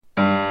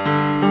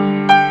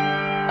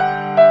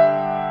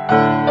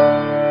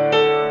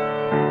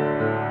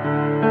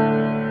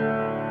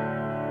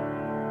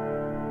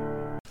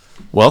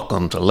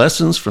Welcome to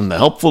Lessons from the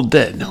Helpful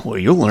Dead, where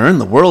you'll learn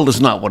the world is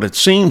not what it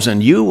seems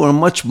and you are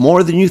much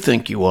more than you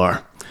think you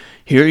are.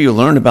 Here you'll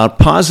learn about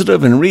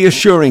positive and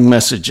reassuring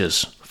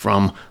messages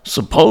from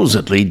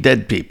supposedly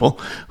dead people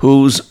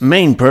whose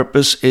main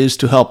purpose is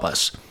to help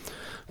us.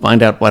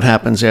 Find out what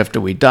happens after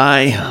we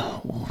die,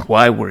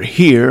 why we're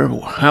here,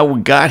 how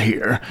we got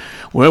here,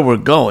 where we're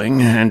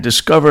going, and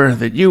discover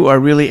that you are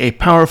really a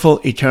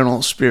powerful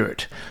eternal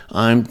spirit.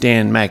 I'm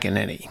Dan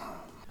McEnany.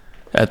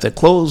 At the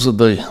close of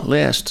the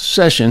last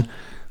session,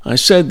 I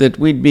said that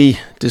we'd be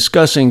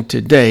discussing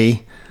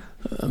today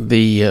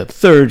the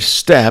third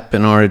step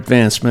in our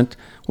advancement,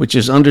 which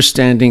is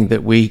understanding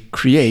that we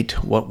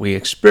create what we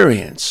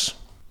experience.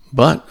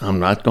 But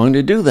I'm not going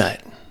to do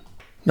that.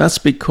 That's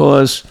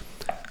because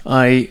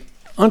I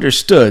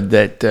understood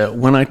that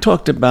when I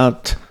talked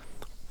about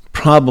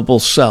probable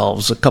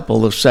selves a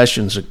couple of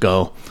sessions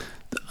ago,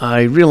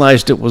 I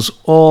realized it was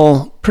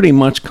all pretty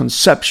much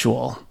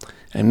conceptual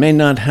and may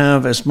not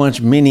have as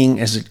much meaning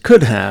as it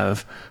could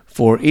have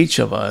for each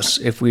of us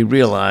if we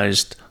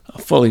realized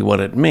fully what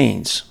it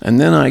means. And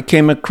then I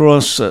came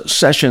across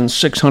session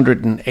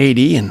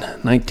 680 in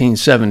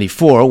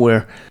 1974,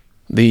 where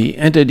the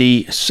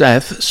entity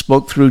Seth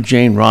spoke through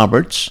Jane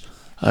Roberts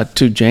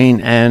to Jane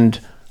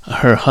and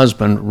her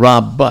husband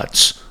Rob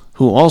Butts,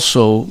 who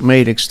also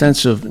made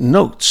extensive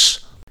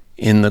notes.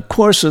 In the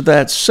course of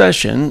that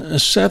session,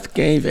 Seth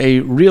gave a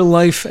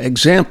real-life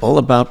example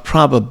about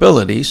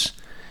probabilities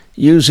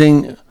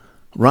using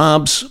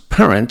Rob's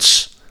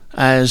parents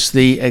as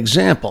the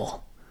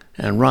example.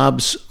 And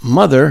Rob's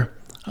mother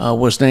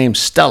was named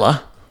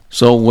Stella.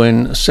 So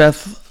when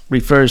Seth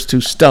refers to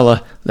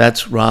Stella,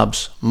 that's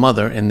Rob's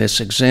mother in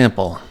this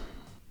example.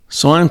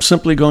 So I'm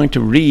simply going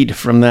to read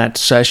from that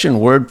session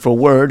word for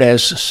word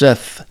as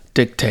Seth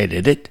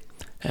dictated it.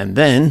 And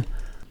then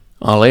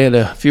I'll add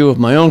a few of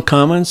my own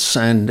comments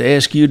and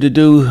ask you to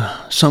do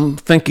some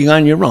thinking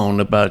on your own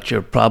about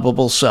your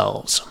probable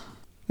selves.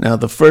 Now,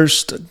 the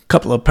first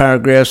couple of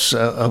paragraphs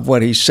of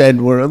what he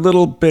said were a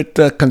little bit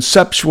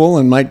conceptual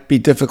and might be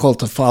difficult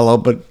to follow,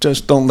 but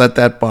just don't let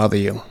that bother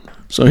you.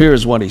 So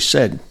here's what he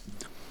said.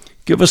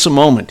 Give us a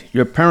moment.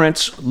 Your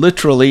parents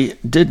literally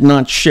did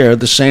not share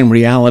the same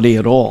reality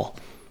at all.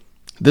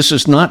 This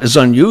is not as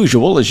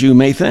unusual as you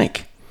may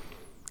think.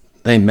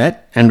 They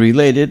met and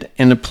related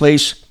in a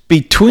place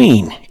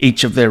between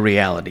each of their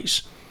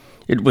realities.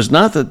 It was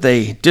not that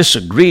they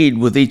disagreed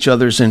with each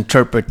other's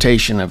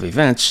interpretation of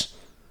events.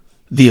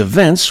 The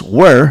events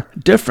were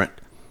different.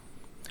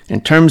 In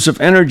terms of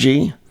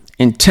energy,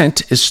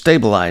 intent is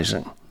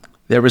stabilizing.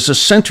 There is a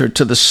center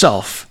to the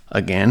self,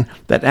 again,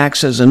 that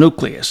acts as a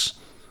nucleus.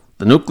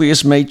 The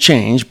nucleus may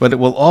change, but it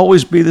will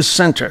always be the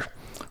center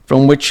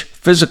from which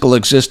physical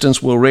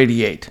existence will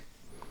radiate.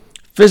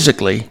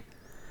 Physically,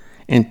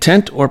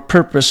 intent or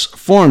purpose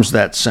forms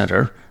that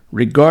center,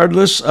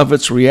 regardless of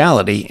its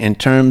reality in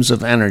terms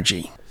of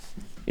energy.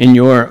 In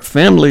your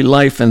family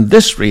life in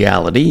this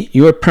reality,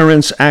 your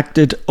parents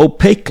acted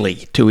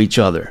opaquely to each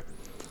other.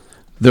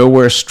 There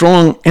were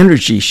strong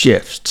energy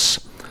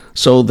shifts,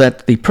 so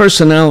that the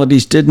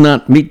personalities did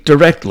not meet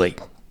directly.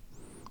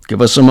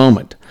 Give us a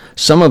moment.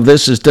 Some of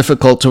this is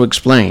difficult to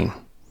explain.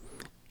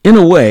 In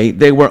a way,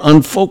 they were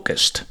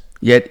unfocused,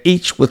 yet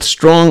each with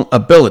strong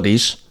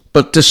abilities,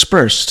 but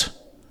dispersed.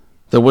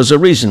 There was a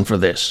reason for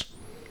this.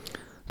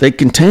 They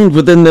contained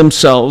within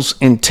themselves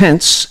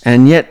intense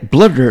and yet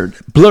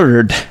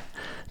blurred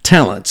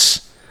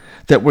talents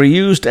that were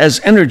used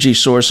as energy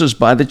sources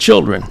by the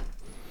children.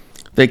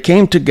 They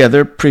came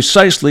together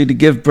precisely to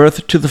give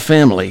birth to the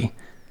family,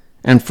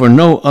 and for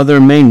no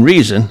other main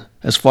reason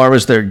as far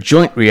as their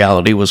joint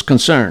reality was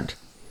concerned.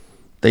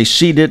 They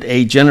seeded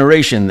a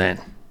generation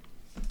then.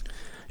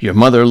 Your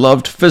mother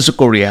loved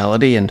physical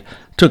reality and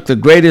took the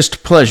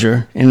greatest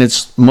pleasure in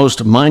its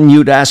most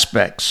minute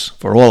aspects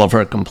for all of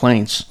her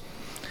complaints.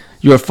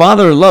 Your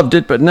father loved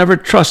it but never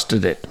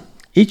trusted it.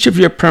 Each of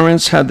your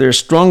parents had their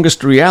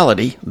strongest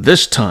reality,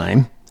 this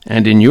time,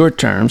 and in your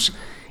terms,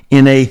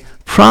 in a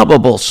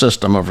probable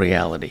system of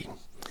reality.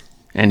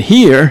 And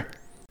here,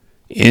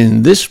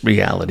 in this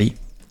reality,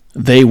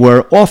 they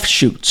were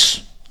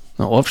offshoots.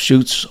 Now,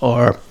 offshoots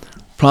are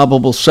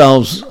probable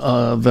selves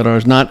that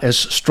are not as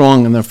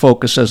strong in their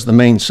focus as the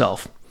main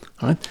self.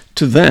 All right?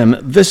 To them,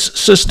 this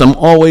system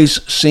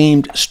always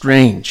seemed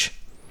strange.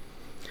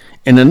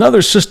 In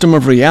another system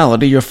of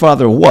reality, your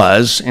father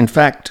was, in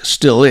fact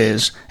still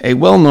is, a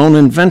well-known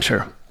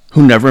inventor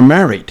who never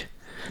married,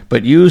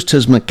 but used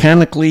his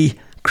mechanically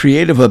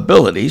creative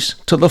abilities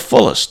to the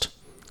fullest,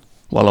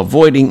 while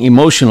avoiding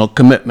emotional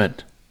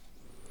commitment.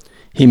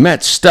 He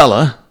met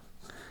Stella.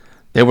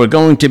 They were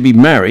going to be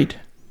married,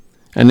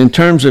 and in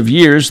terms of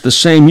years, the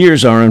same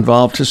years are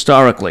involved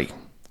historically.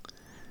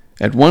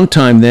 At one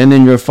time then,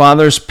 in your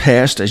father's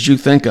past, as you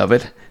think of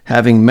it,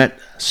 having met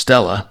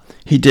Stella,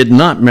 he did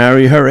not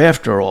marry her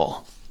after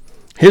all.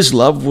 His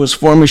love was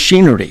for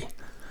machinery,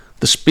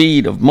 the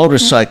speed of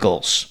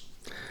motorcycles,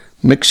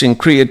 mixing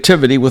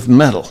creativity with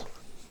metal.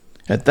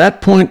 At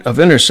that point of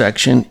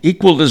intersection,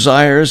 equal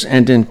desires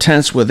and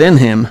intents within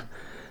him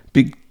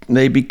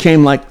they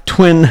became like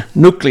twin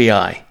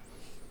nuclei.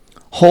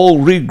 Whole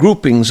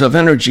regroupings of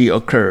energy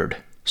occurred,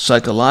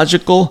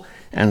 psychological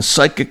and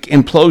psychic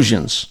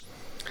implosions,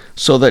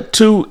 so that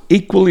two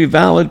equally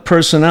valid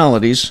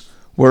personalities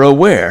were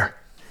aware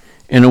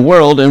in a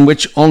world in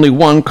which only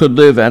one could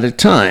live at a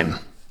time.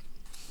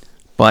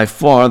 By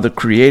far, the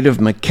creative,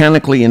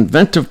 mechanically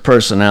inventive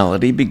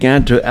personality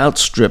began to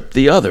outstrip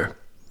the other.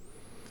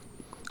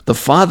 The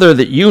father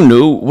that you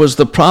knew was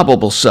the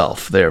probable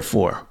self,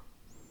 therefore.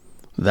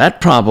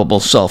 That probable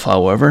self,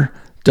 however,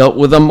 dealt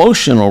with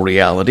emotional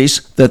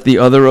realities that the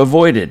other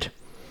avoided,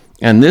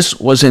 and this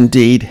was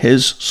indeed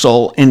his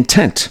sole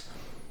intent.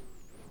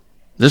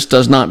 This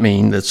does not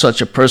mean that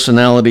such a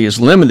personality is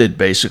limited,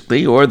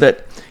 basically, or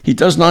that he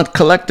does not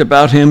collect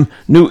about him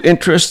new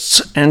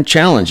interests and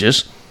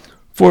challenges,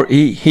 for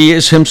he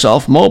is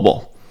himself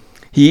mobile.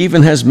 He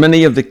even has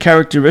many of the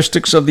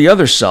characteristics of the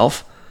other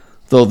self,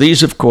 though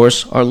these, of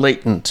course, are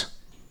latent.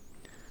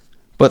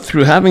 But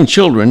through having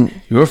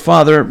children, your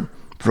father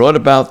brought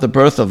about the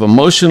birth of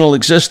emotional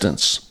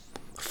existence,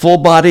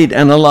 full-bodied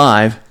and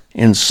alive,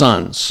 in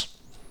sons.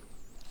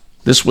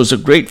 This was a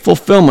great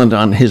fulfillment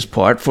on his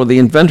part, for the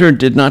inventor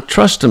did not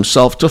trust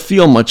himself to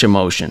feel much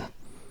emotion,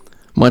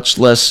 much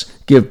less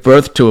give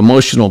birth to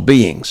emotional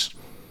beings.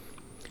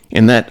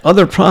 In that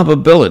other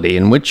probability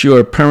in which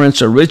your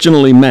parents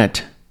originally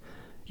met,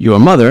 your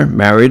mother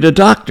married a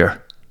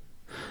doctor,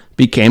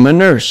 became a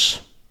nurse,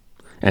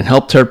 and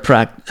helped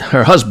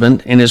her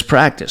husband in his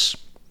practice.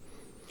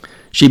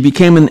 She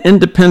became an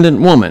independent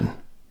woman,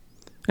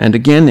 and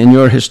again in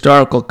your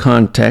historical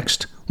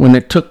context, when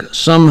it took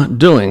some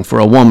doing for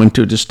a woman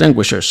to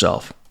distinguish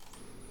herself.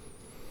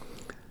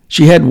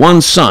 She had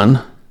one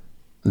son,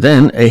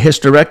 then a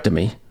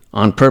hysterectomy,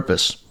 on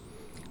purpose.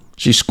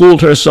 She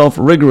schooled herself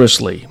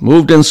rigorously,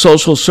 moved in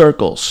social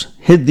circles,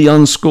 hid the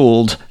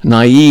unschooled,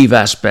 naive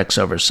aspects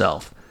of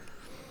herself.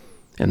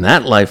 In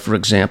that life, for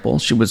example,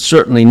 she would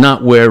certainly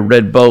not wear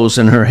red bows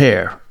in her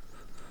hair.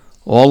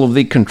 All of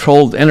the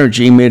controlled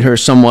energy made her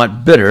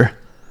somewhat bitter,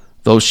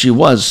 though she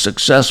was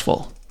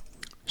successful.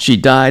 She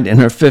died in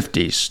her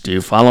 50s. Do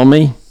you follow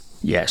me?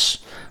 Yes.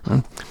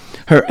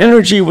 Her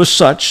energy was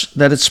such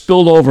that it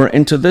spilled over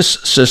into this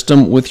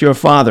system with your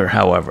father,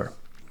 however.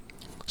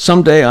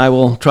 Someday I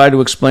will try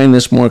to explain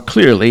this more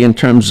clearly in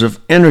terms of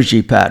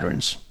energy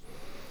patterns.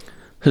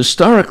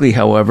 Historically,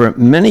 however,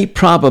 many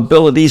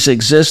probabilities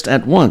exist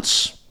at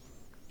once.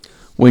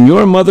 When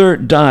your mother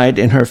died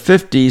in her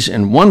 50s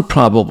in one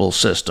probable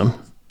system,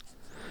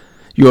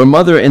 your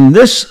mother in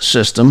this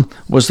system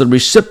was the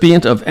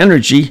recipient of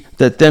energy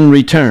that then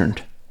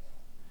returned.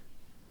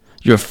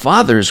 Your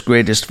father's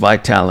greatest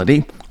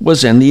vitality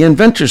was in the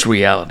inventor's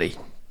reality.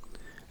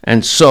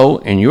 And so,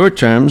 in your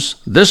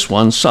terms, this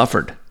one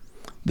suffered.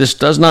 This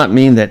does not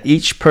mean that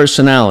each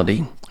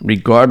personality,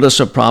 regardless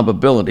of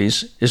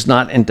probabilities, is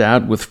not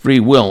endowed with free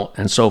will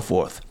and so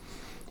forth.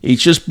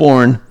 Each is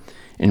born,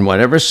 in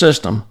whatever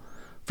system,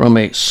 from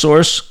a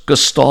source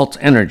gestalt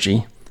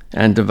energy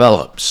and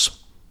develops.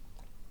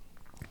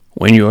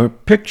 When your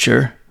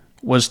picture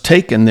was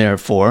taken,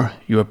 therefore,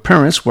 your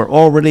parents were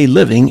already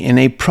living in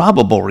a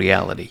probable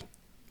reality.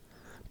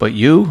 But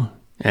you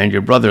and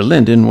your brother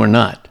Lyndon were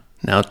not.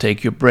 Now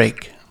take your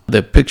break.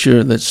 The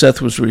picture that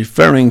Seth was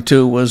referring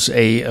to was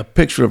a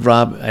picture of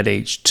Rob at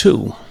age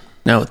 2.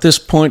 Now, at this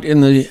point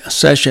in the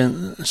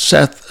session,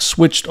 Seth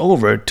switched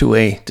over to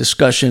a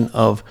discussion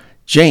of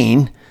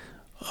Jane,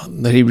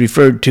 that he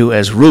referred to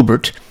as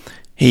Rupert.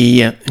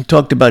 He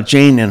talked about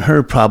Jane and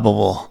her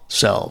probable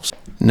selves.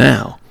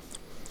 Now,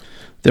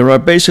 there are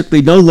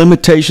basically no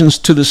limitations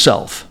to the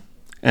self,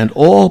 and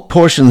all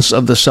portions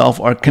of the self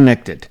are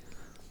connected.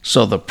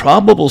 So the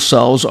probable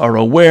selves are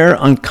aware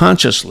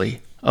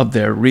unconsciously of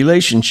their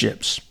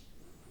relationships.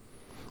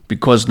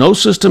 Because no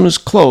system is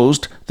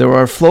closed, there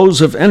are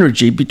flows of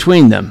energy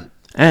between them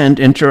and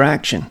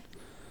interaction.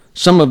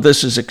 Some of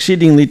this is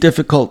exceedingly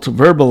difficult to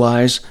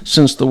verbalize,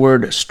 since the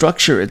word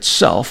structure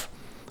itself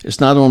is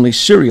not only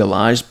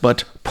serialized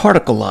but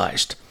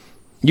particleized.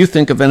 You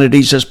think of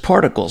entities as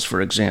particles,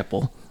 for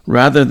example,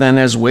 rather than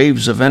as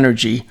waves of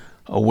energy,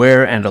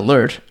 aware and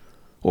alert,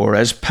 or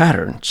as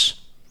patterns.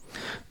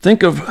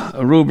 Think of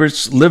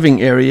Rupert's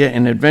living area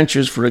in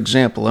Adventures, for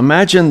example.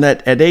 Imagine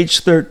that at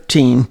age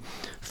 13,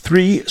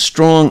 3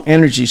 strong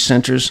energy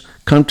centers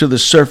come to the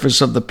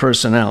surface of the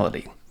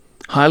personality,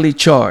 highly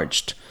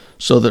charged,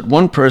 so that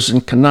one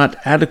person cannot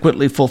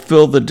adequately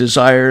fulfill the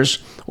desires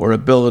or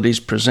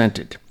abilities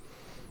presented.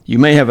 You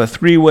may have a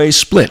 3-way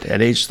split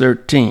at age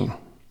 13.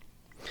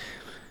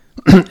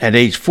 At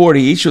age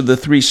 40, each of the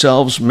 3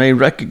 selves may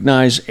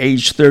recognize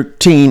age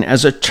 13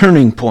 as a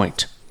turning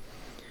point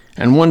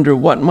and wonder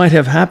what might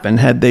have happened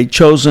had they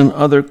chosen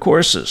other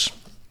courses.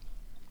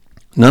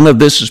 None of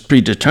this is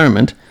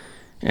predetermined.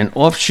 An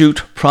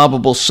offshoot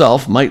probable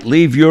self might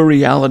leave your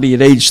reality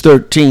at age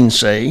 13,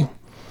 say,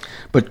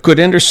 but could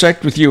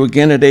intersect with you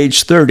again at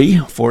age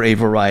 30 for a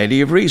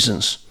variety of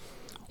reasons,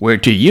 where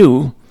to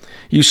you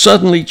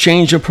suddenly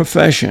change a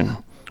profession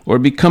or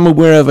become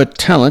aware of a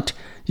talent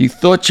you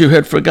thought you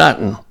had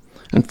forgotten,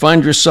 and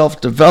find yourself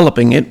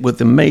developing it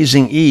with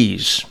amazing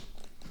ease.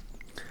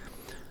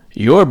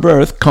 Your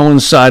birth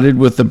coincided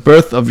with the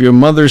birth of your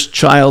mother's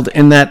child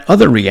in that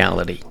other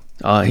reality.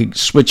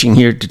 He's switching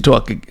here to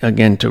talk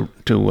again to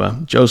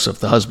Joseph,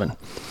 the husband.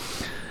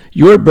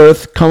 Your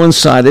birth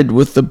coincided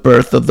with the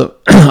birth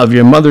of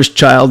your mother's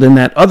child in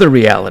that other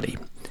reality.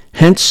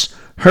 Hence,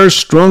 her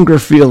stronger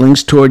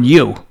feelings toward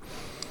you.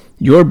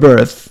 Your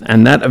birth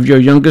and that of your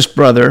youngest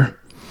brother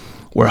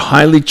were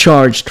highly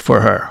charged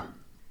for her.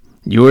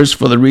 Yours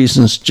for the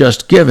reasons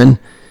just given,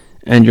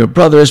 and your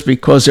brother's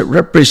because it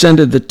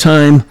represented the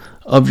time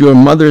of your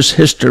mother's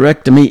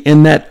hysterectomy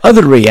in that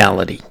other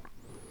reality.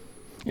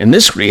 In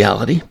this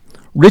reality,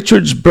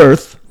 Richard's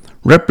birth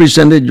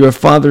represented your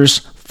father's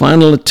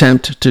final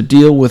attempt to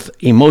deal with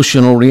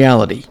emotional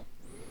reality.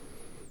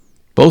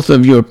 Both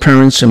of your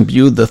parents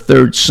imbued the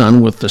third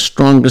son with the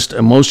strongest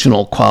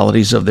emotional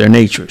qualities of their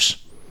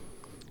natures.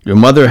 Your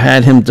mother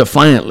had him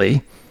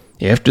defiantly,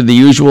 after the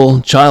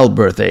usual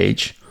childbirth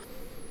age,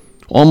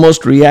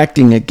 almost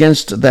reacting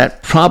against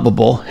that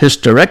probable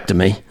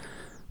hysterectomy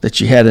that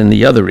she had in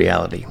the other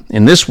reality.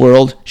 In this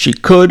world, she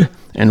could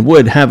and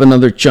would have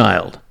another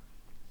child.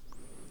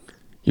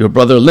 Your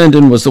brother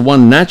Lyndon was the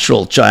one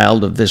natural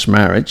child of this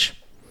marriage.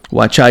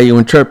 Watch how you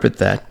interpret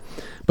that.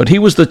 But he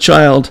was the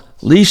child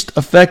least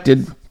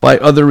affected by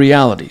other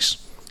realities.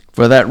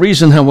 For that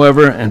reason,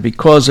 however, and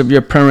because of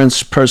your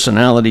parents'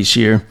 personalities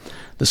here,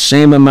 the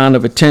same amount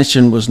of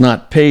attention was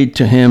not paid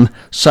to him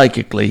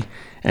psychically,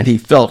 and he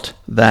felt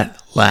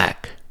that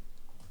lack.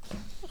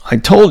 I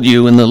told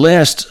you in the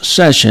last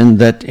session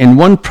that in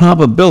one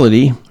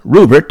probability,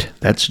 Rupert,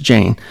 that's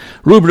Jane,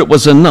 Rupert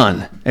was a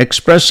nun,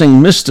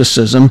 expressing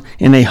mysticism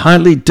in a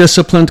highly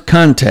disciplined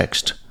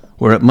context,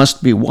 where it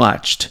must be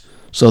watched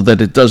so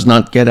that it does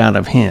not get out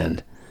of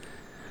hand.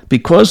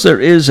 Because there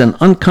is an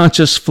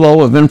unconscious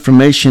flow of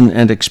information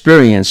and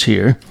experience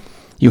here,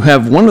 you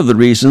have one of the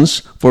reasons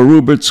for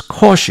Rupert's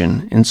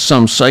caution in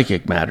some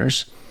psychic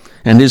matters,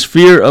 and his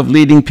fear of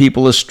leading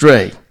people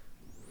astray.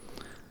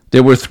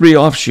 There were three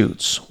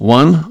offshoots.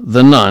 One,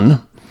 the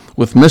nun,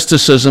 with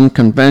mysticism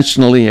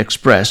conventionally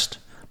expressed,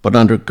 but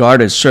under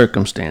guarded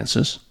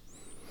circumstances.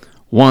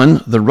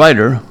 One, the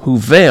writer, who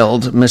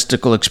veiled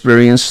mystical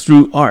experience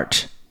through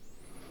art.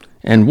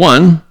 And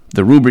one,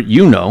 the Rupert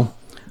you know,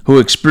 who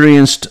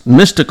experienced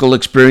mystical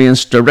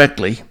experience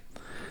directly,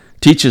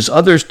 teaches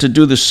others to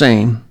do the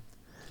same,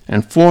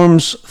 and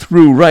forms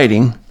through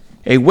writing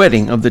a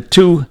wedding of the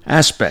two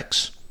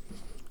aspects.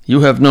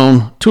 You have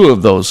known two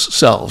of those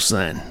selves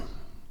then.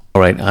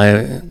 All right,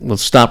 I will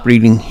stop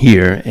reading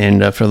here,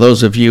 and for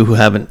those of you who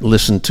haven't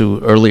listened to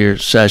earlier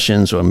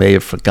sessions or may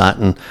have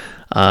forgotten,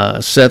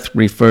 Seth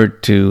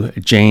referred to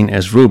Jane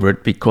as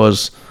Rupert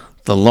because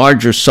the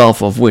larger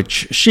self of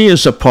which she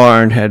is a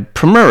part had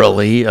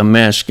primarily a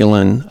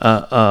masculine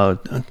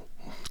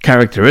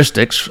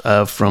characteristics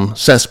from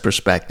Seth's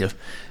perspective,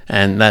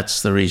 and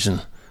that's the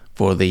reason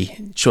for the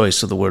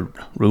choice of the word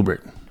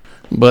Rupert.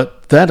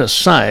 But that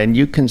aside,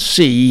 you can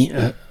see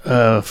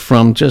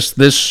from just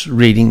this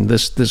reading,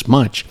 this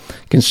much,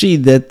 you can see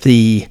that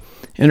the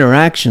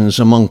interactions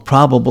among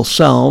probable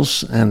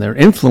selves and their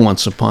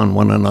influence upon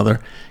one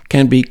another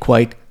can be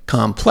quite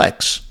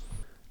complex.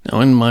 Now,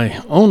 in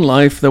my own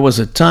life, there was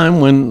a time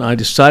when I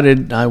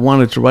decided I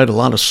wanted to write a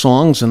lot of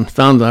songs and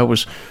found I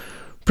was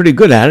pretty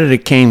good at it.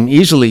 It came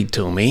easily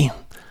to me.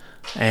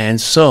 And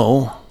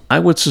so I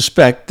would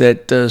suspect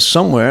that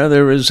somewhere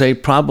there is a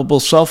probable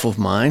self of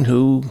mine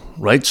who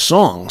writes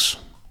songs.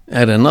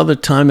 At another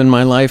time in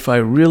my life, I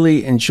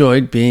really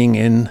enjoyed being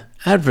in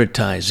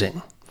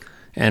advertising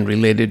and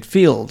related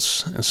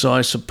fields. And so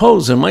I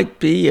suppose there might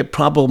be a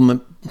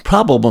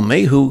probable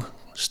me who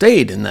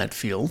stayed in that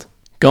field.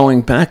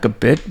 Going back a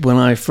bit, when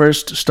I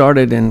first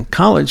started in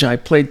college, I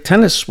played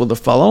tennis with a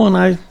fellow, and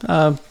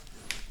I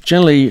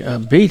generally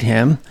beat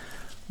him.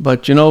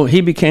 But,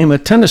 he became a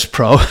tennis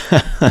pro,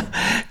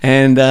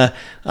 and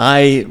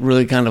I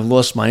really kind of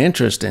lost my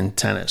interest in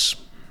tennis.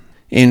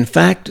 In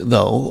fact,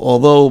 though,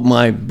 although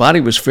my body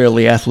was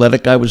fairly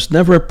athletic, I was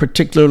never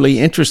particularly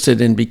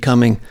interested in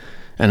becoming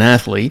an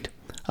athlete.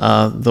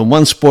 The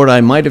one sport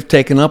I might have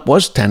taken up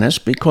was tennis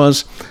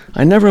because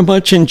I never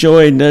much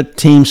enjoyed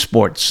team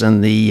sports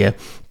and the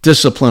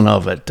discipline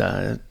of it,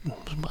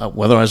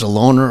 whether I was a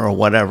loner or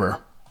whatever.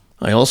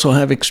 I also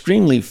have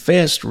extremely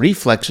fast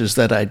reflexes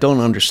that I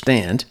don't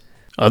understand.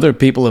 Other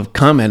people have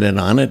commented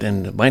on it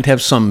and it might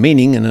have some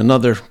meaning in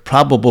another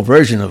probable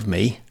version of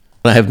me.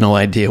 I have no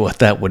idea what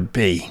that would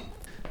be.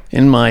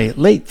 In my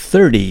late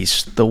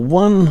 30s, the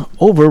one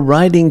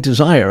overriding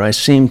desire I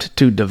seemed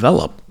to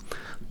develop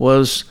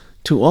was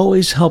to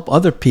always help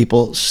other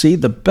people see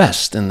the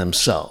best in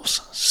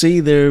themselves, see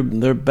their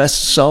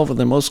best self or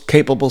their most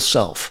capable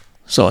self.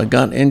 So I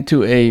got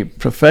into a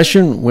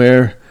profession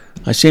where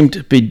I seemed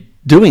to be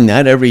doing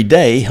that every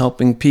day,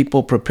 helping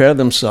people prepare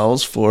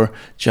themselves for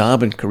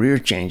job and career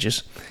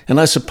changes. And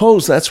I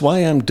suppose that's why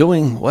I'm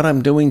doing what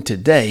I'm doing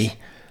today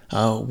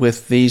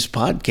with these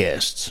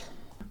podcasts.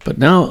 But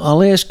now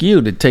I'll ask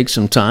you to take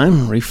some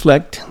time,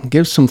 reflect,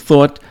 give some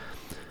thought.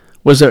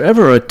 Was there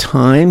ever a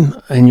time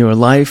in your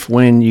life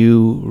when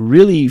you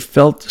really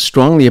felt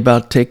strongly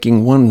about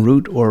taking one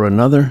route or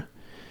another,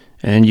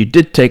 and you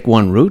did take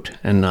one route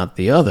and not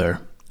the other?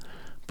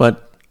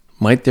 But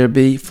might there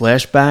be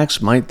flashbacks?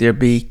 Might there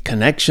be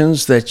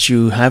connections that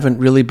you haven't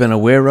really been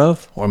aware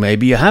of? Or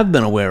maybe you have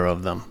been aware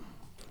of them.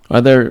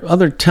 Are there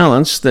other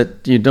talents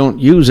that you don't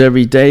use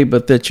every day,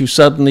 but that you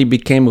suddenly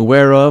became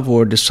aware of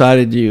or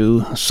decided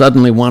you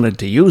suddenly wanted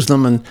to use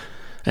them,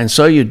 and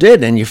so you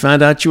did, and you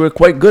found out you were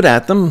quite good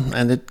at them,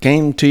 and it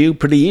came to you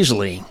pretty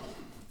easily?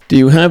 Do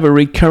you have a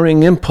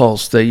recurring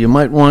impulse that you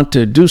might want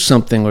to do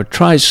something or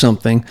try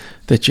something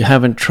that you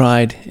haven't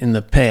tried in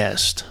the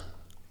past?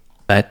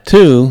 That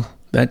too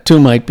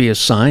might be a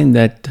sign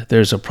that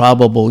there's a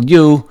probable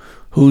you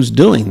who's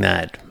doing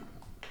that.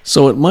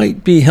 So it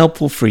might be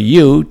helpful for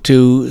you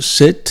to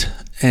sit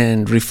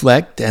and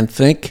reflect and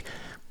think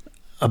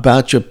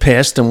about your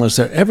past, and was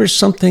there ever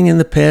something in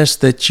the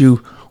past that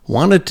you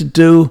wanted to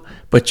do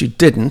but you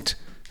didn't,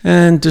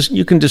 and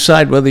you can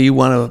decide whether you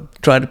want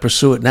to try to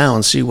pursue it now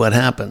and see what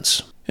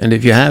happens. And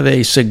if you have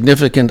a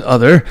significant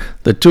other,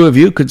 the two of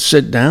you could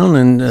sit down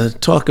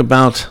and talk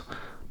about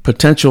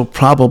potential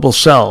probable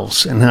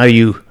selves and how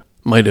you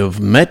might have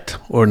met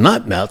or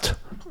not met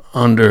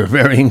under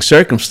varying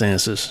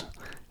circumstances.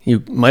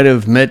 You might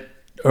have met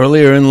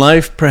earlier in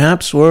life,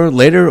 perhaps, or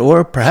later,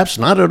 or perhaps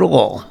not at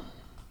all.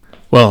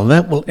 Well,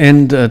 that will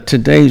end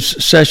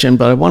today's session,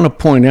 but I want to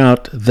point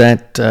out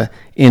that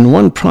in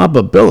one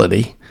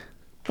probability,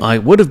 I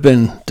would have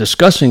been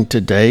discussing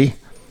today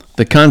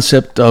the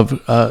concept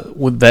of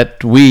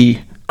that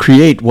we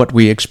create what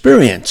we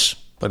experience,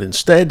 but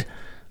instead,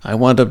 I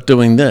wound up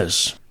doing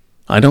this.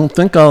 I don't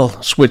think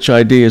I'll switch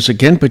ideas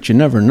again, but you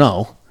never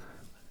know.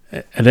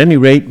 At any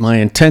rate, my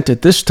intent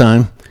at this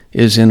time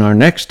is in our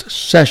next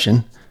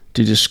session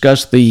to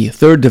discuss the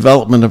third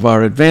development of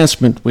our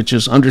advancement, which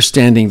is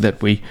understanding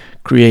that we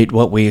create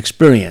what we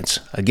experience.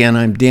 Again,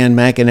 I'm Dan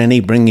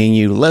McEnany, bringing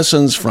you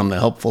Lessons from the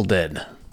Helpful Dead.